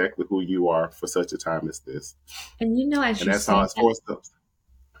be exactly who you are for such a time as this. And and that's how it's forced up.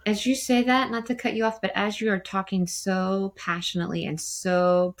 As you say that, not to cut you off, but as you are talking so passionately and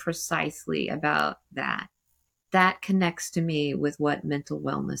so precisely about that, that connects to me with what mental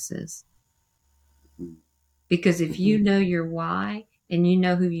wellness is. Because if you know your why and you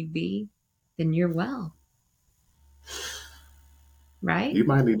know who you be, then you're well. Right? You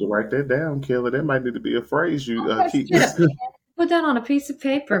might need to write that down, Kelly. That might need to be a phrase you keep. Put that on a piece of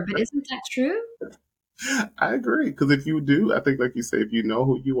paper, but isn't that true? I agree. Because if you do, I think, like you say, if you know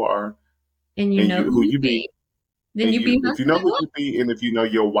who you are and you know who you be, then you be. If you know who you be, and if you know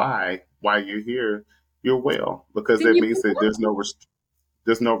your why you're here, you're well. Because then that means that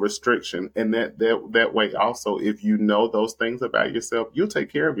there's no restriction, and that way also, if you know those things about yourself, you'll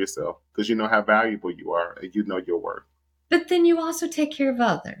take care of yourself because you know how valuable you are and you know your worth. But then you also take care of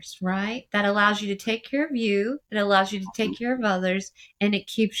others, right? That allows you to take care of you. It allows you to take care of others, and it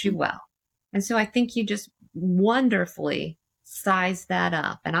keeps you well. And so I think you just wonderfully size that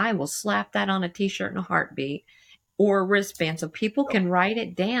up. And I will slap that on a t-shirt in a heartbeat or a wristband so people can write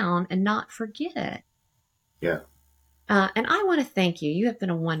it down and not forget it. Yeah. And I want to thank you. You have been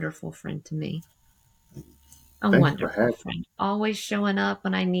a wonderful friend to me. Wonderful friend. Always showing up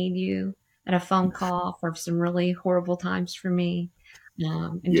when I need you, at a phone call for some really horrible times for me.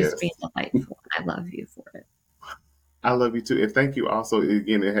 And just being delightful. I love you for it. I love you too. And thank you also.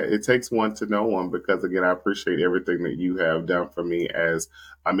 Again, it takes one to know one because, again, I appreciate everything that you have done for me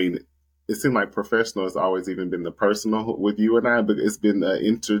it seemed like professional has always even been the personal with you and I, but it's been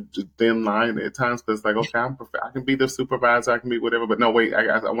an thin line at times because it's like, okay, I can be the supervisor, I can be whatever, but no, wait,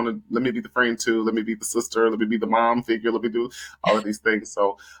 I want to, let me be the friend too, let me be the sister, let me be the mom figure, let me do all of these things.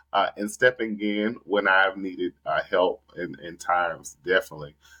 So, and stepping in when I've needed help in times,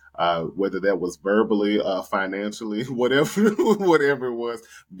 definitely. Whether that was verbally, financially, whatever it was,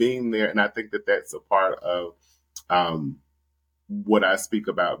 being there. And I think that that's a part of what I speak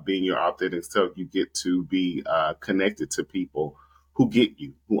about being your authentic self. You get to be connected to people who get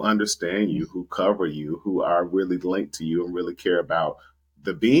you, who understand you, who cover you, who are really linked to you and really care about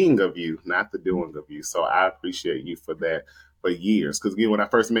the being of you, not the doing of you. So I appreciate you for that for years. Because again, when I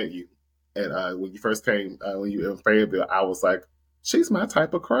first met you, and when you first came, when you were in Fayetteville, I was like, she's my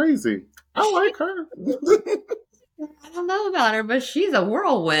type of crazy. I like her. I don't know about her, but she's a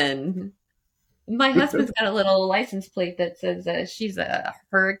whirlwind. My husband's got a little license plate that says she's a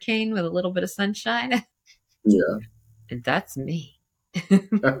hurricane with a little bit of sunshine. Yeah. And that's me.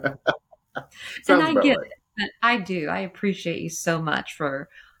 And I get it. I do. I appreciate you so much for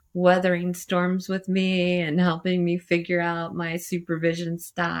weathering storms with me and helping me figure out my supervision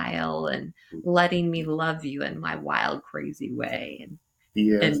style and letting me love you in my wild, crazy way.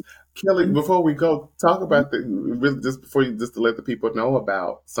 Yes. Kelly, before we go, talk about really just before you, just to let the people know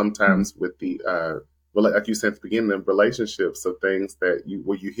about sometimes with the, like you said at the beginning, of relationships of things that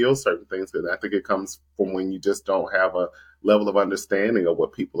where you heal certain things. And I think it comes from when you just don't have a level of understanding of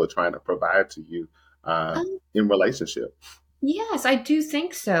what people are trying to provide to you in relationship. Yes, I do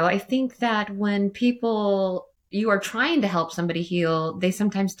think so. I think that when you are trying to help somebody heal, they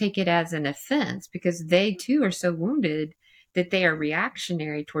sometimes take it as an offense because they too are so wounded that they are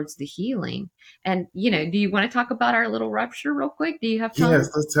reactionary towards the healing. And, do you want to talk about our little rupture real quick? Do you have time? Yes,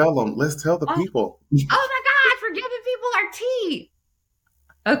 let's tell them. Let's tell the people. Oh my God, for giving people our tea.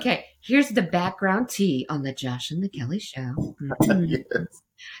 Okay, here's the background tea on the Josh and the Kelly show. Yes.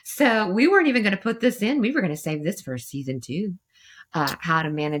 So we weren't even going to put this in. We were going to save this for season two. How to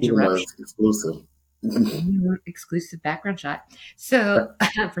manage 2 months eruption. exclusive. Exclusive background shot. So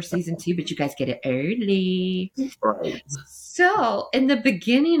for season two, but you guys get it early. Right. So in the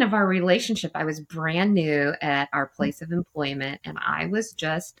beginning of our relationship, I was brand new at our place of employment, and I was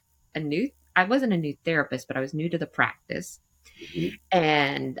just I wasn't a new therapist, but I was new to the practice. Mhm.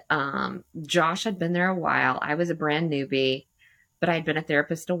 And Josh had been there a while. I was a brand newbie, but I'd been a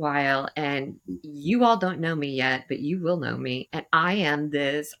therapist a while. And you all don't know me yet, but you will know me. And I am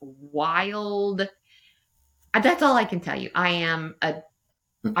this wild. That's all I can tell you. I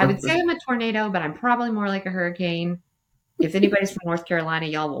would say I'm a tornado, but I'm probably more like a hurricane. If anybody's from North Carolina,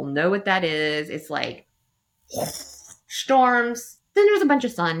 y'all will know what that is. It's like storms, then there's a bunch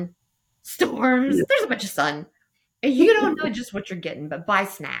of sun. Storms, Yeah. there's a bunch of sun. And you don't know just what you're getting, but buy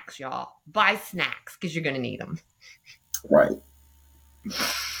snacks, y'all. Buy snacks because you're going to need them. Right.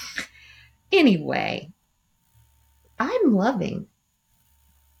 Anyway, I'm loving.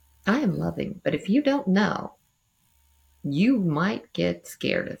 I am loving. But if you don't know, you might get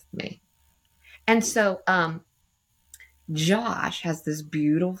scared of me. And so, Josh has this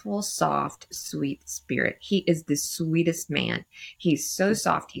beautiful, soft, sweet spirit. He is the sweetest man. He's so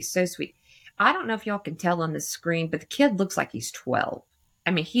soft. He's so sweet. I don't know if y'all can tell on the screen, but the kid looks like he's 12.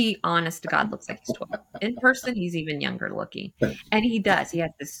 I mean, he, honest to God, looks like he's 12. In person, he's even younger looking. And he does. He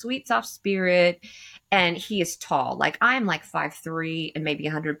has this sweet, soft spirit, and he is tall. Like, I'm like 5'3" and maybe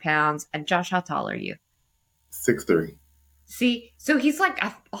 100 pounds. And Josh, how tall are you? 6'3". See, so he's like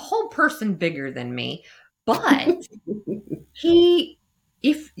a whole person bigger than me. But he,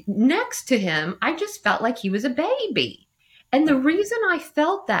 if next to him, I just felt like he was a baby. And the reason I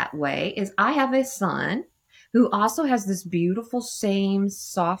felt that way is I have a son who also has this beautiful, same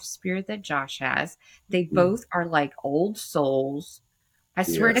soft spirit that Josh has. They both are like old souls. I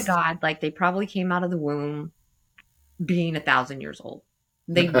swear to Yes. God, like they probably came out of the womb being 1,000 years old.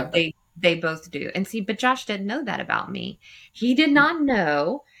 They both do. And see, but Josh didn't know that about me. He did not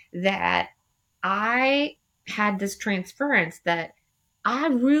know that I had this transference that I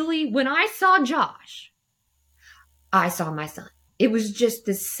really, when I saw Josh, I saw my son. It was just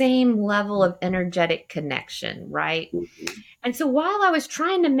the same level of energetic connection, right? Mhm. And so while I was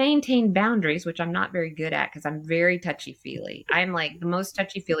trying to maintain boundaries, which I'm not very good at because I'm very touchy feely, I'm like the most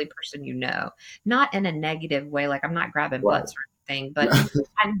touchy feely person you know, not in a negative way, like I'm not grabbing Right. butts or anything, but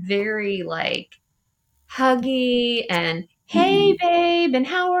I'm very like huggy and hey Mhm. babe and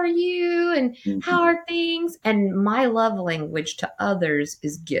how are you and how Mhm. are things, and my love language to others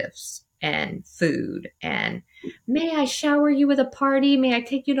is gifts and food and may I shower you with a party, may I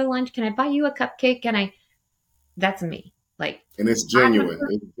take you to lunch, can I buy you a cupcake, can I, that's me, like And it's I'm a genuine.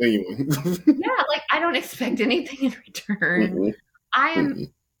 It's genuine. yeah, like I don't expect anything in return. Mhm. I am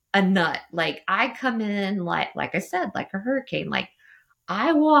Mhm. a nut, like I come in like I said, like a hurricane, like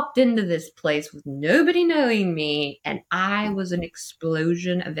I walked into this place with nobody knowing me, and I was an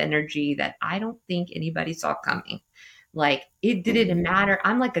explosion of energy that I don't think anybody saw coming. Like, it didn't matter.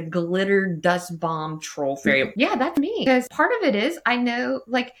 I'm like a glitter dust bomb troll fairy. Yeah, that's me. Because part of it is, I know,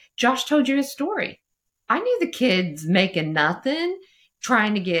 like, Josh told you his story. I knew the kids making nothing,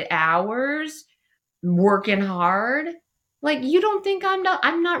 trying to get hours, working hard. Like, you don't think I'm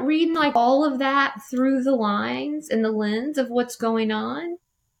not reading like all of that through the lines and the lens of what's going on?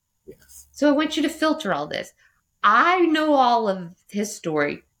 Yes. So I want you to filter all this. I know all of his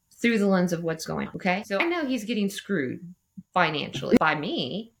story through the lens of what's going on. Okay. So I know he's getting screwed financially by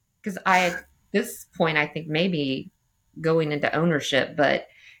me because at this point, I think maybe going into ownership, but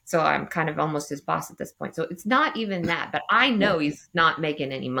so I'm kind of almost his boss at this point. So it's not even that, but I know he's not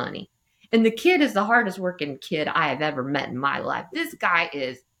making any money. And the kid is the hardest working kid I have ever met in my life. This guy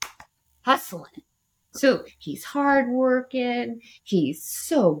is hustling. So he's hardworking. He's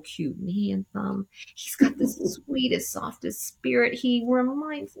so cute and handsome. He's got the sweetest, softest spirit. He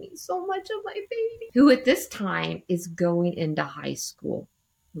reminds me so much of my baby, who at this time is going into high school.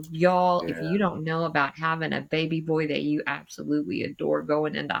 Y'all, if Yeah. you don't know about having a baby boy that you absolutely adore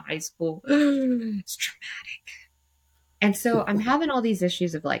going into high school, it's traumatic. And so I'm having all these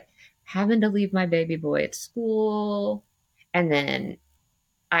issues of like having to leave my baby boy at school, and then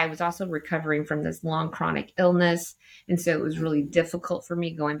I was also recovering from this long chronic illness. And so it was really difficult for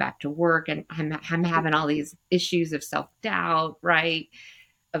me going back to work. And I'm having all these issues of self doubt, right?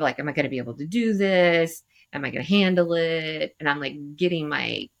 Of like, am I going to be able to do this? Am I going to handle it? And I'm like getting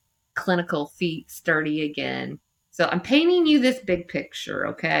my clinical feet sturdy again. So I'm painting you this big picture,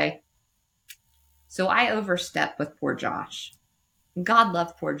 okay? So I overstepped with poor Josh. God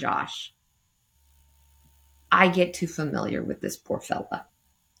love poor Josh. I get too familiar with this poor fella.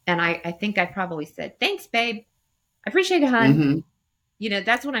 And I think I probably said, thanks, babe. I appreciate it, hon. Mm-hmm.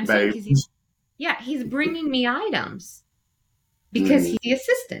 That's what I'm saying Babe. because he's bringing me items because Mm-hmm. he's the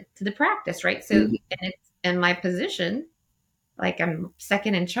assistant to the practice, right? So, Mm-hmm. and it's in my position, like I'm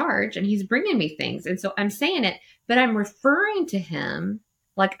second in charge, and he's bringing me things. And so I'm saying it, but I'm referring to him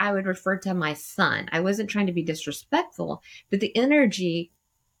like I would refer to my son. I wasn't trying to be disrespectful, but the energy,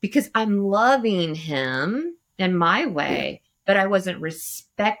 because I'm loving him in my Yeah. way, but I wasn't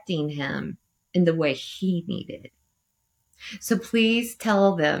respecting him in the way he needed. So please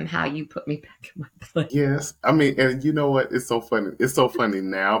tell them how you put me back in my place. Yes. I mean, and you know what? It's so funny. It's so funny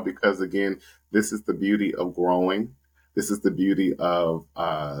now because again, this is the beauty of growing. This is the beauty of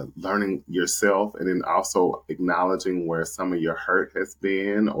learning yourself and then also acknowledging where some of your hurt has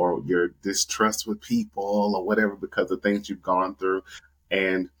been or your distrust with people or whatever because of things you've gone through.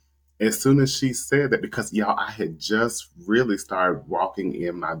 And as soon as she said that, because y'all, I had just really started walking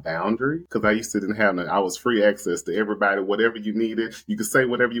in my boundary because I used to didn't have none. I was free access to everybody, whatever you needed. You could say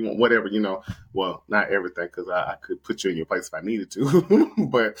whatever you want, whatever, well, not everything, because I could put you in your place if I needed to.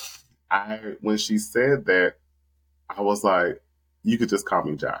 But when she said that, I was like, you could just call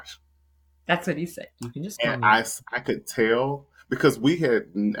me Josh. That's what he said. You can just call And me. I could tell because we had,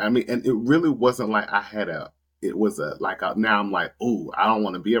 I mean, and it really wasn't like I had it was now I'm like, oh, I don't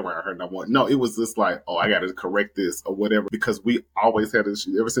want to be around her no more. No, it was just like, oh, I got to correct this or whatever because we always had,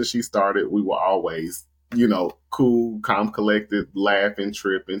 ever since she started, we were always, cool, calm, collected, laugh and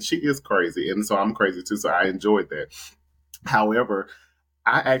trip. And she is crazy. And so I'm crazy too. So I enjoyed that. However,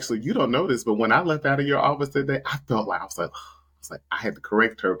 I actually, you don't know this, but when I left out of your office today, I felt like I had to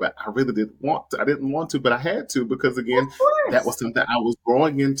correct her, but I really didn't want to. I didn't want to, but I had to because Of again, that was course. something I was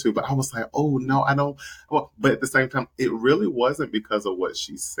growing into. But I was like, oh no, I don't. Well, but at the same time, it really wasn't because of what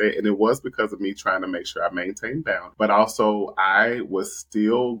she said, and it was because of me trying to make sure I maintained boundaries. But also, I was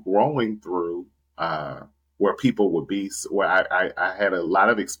still growing through. Where people would be, where I had a lot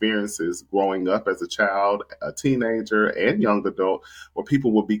of experiences growing up as a child, a teenager, and young adult, where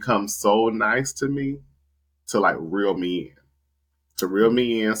people would become so nice to me to like reel me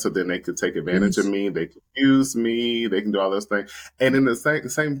in so then they could take advantage of Yes. me, they could use me, they can do all those things. And in the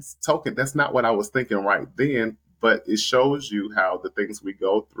same token, that's not what I was thinking right then, but it shows you how the things we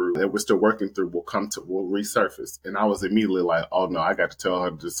go through that we're still working through will resurface. And I was immediately like, oh no, I got to tell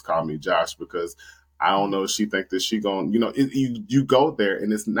her to just call me Josh because I don't know. She think that she going, you go there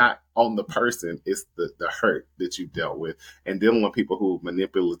and it's not on the person. It's the hurt that you dealt with and dealing with people who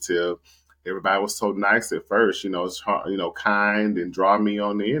manipulative. Everybody was so nice at first, kind and draw me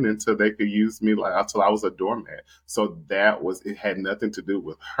on in until they could use me like until I was a doormat. So it had nothing to do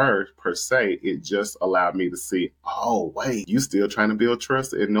with her per se. It just allowed me to see, oh wait, you still trying to build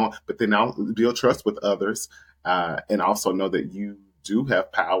trust and know, but then I'll build trust with others, and also know that you do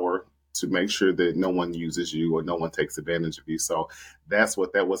have power to make sure that no one uses you or no one takes advantage of you. So that's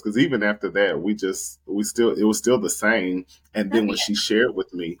what that was. Because even after that, it was still the same. And then when she shared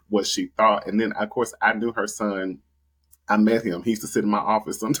with me what she thought, and then of course I knew her son. I met him. He used to sit in my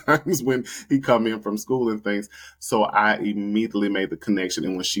office sometimes when he come in from school and things. So I immediately made the connection.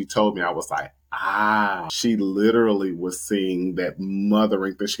 And when she told me, I was like, she literally was seeing that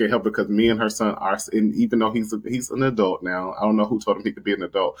mothering thing. She can't help it because me and her son are, and even though he's an adult now, I don't know who told him he could be an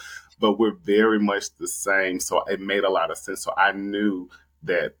adult, but we're very much the same. So it made a lot of sense. So I knew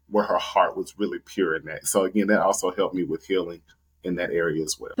that where her heart was really pure in that. So again, that also helped me with healing in that area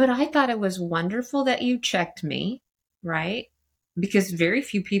as well. But I thought it was wonderful that you checked me, right? Because very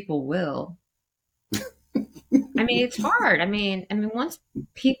few people will. I mean, it's hard. Once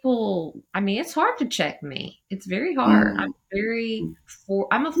people, it's hard to check me. It's very hard. Mm-hmm.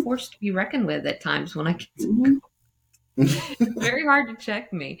 I'm a force to be reckoned with at times when I get to Mm-hmm. It's very hard to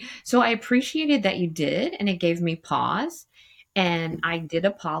check me. So I appreciated that you did, and it gave me pause. And I did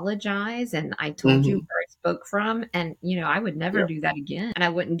apologize, and I told you Mm-hmm. where I spoke from. And, I would never Yeah. do that again. And I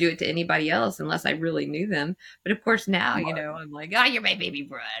wouldn't do it to anybody else unless I really knew them. But of course, now, I'm like, oh, you're my baby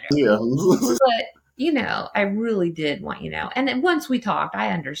brother. Yeah. But, I really did want And then once we talked, I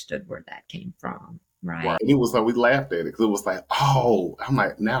understood where that came from. Right. Right. And it was like we laughed at it because it was like, oh, I'm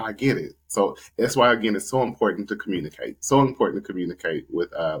like, now I get it. So that's why again it's so important to communicate. So important to communicate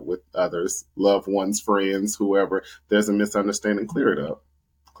with others, loved ones, friends, whoever. There's a misunderstanding, clear it up.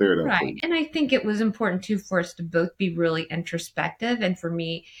 Clear it up, Right. please. And I think it was important too for us to both be really introspective and for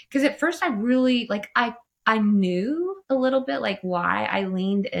me, because at first I really I knew a little bit like why I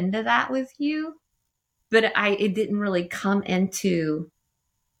leaned into that with you, but it didn't really come into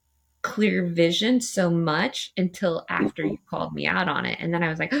clear vision so much until after you called me out on it. And then I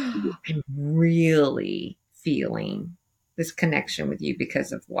was like, oh, I'm really feeling this connection with you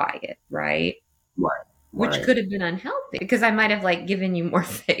because of Wyatt, right? Right. Which Right. could have been unhealthy because I might have like given you more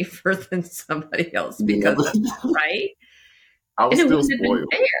favor than somebody else Yeah. because of that, right? I And was it still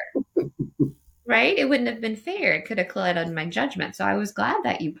wouldn't have been spoiled. fair, right? It wouldn't have been fair. It could have clouded my judgment. So I was glad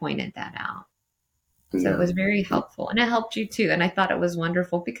that you pointed that out. So it Yeah. was very helpful and it helped you too. And I thought it was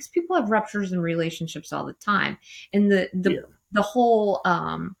wonderful because people have ruptures in relationships all the time. And Yeah. the whole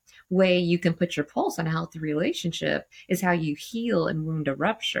way you can put your pulse on a healthy relationship is how you heal and wound a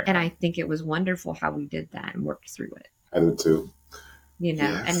rupture. And I think it was wonderful how we did that and worked through it. I do too. And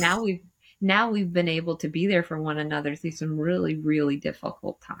Yes. now we've been able to be there for one another through some really, really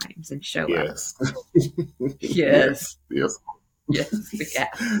difficult times and show up. Yes. Yes. Yes. Yes. Yeah.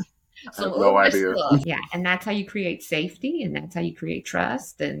 I Some have no over idea. stuff. Yeah. And that's how you create safety and that's how you create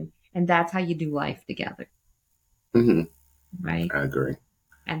trust and that's how you do life together. Hmm. Right. I agree.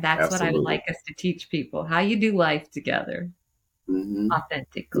 And that's what I would Absolutely. like us to teach people, how you do life together Hmm.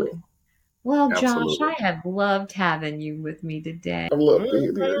 authentically. Yeah, Well, Josh, absolutely. I have loved having you with me today. I love You're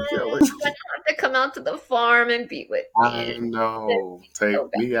being here, Kelly. gonna have to come out to the farm and be with me. I know. So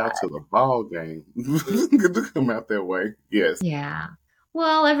Take me out to the ball game. Good to come out that way. Yes. yeah.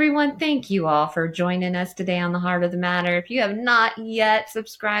 Well, everyone, thank you all for joining us today on the Heart of the Matter. If you have not yet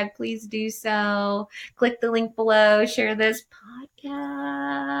subscribed, please do so. Click the link below, share this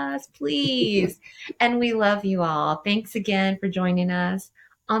podcast, please. And we love you all. Thanks again for joining us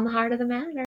on the Heart of the Matter.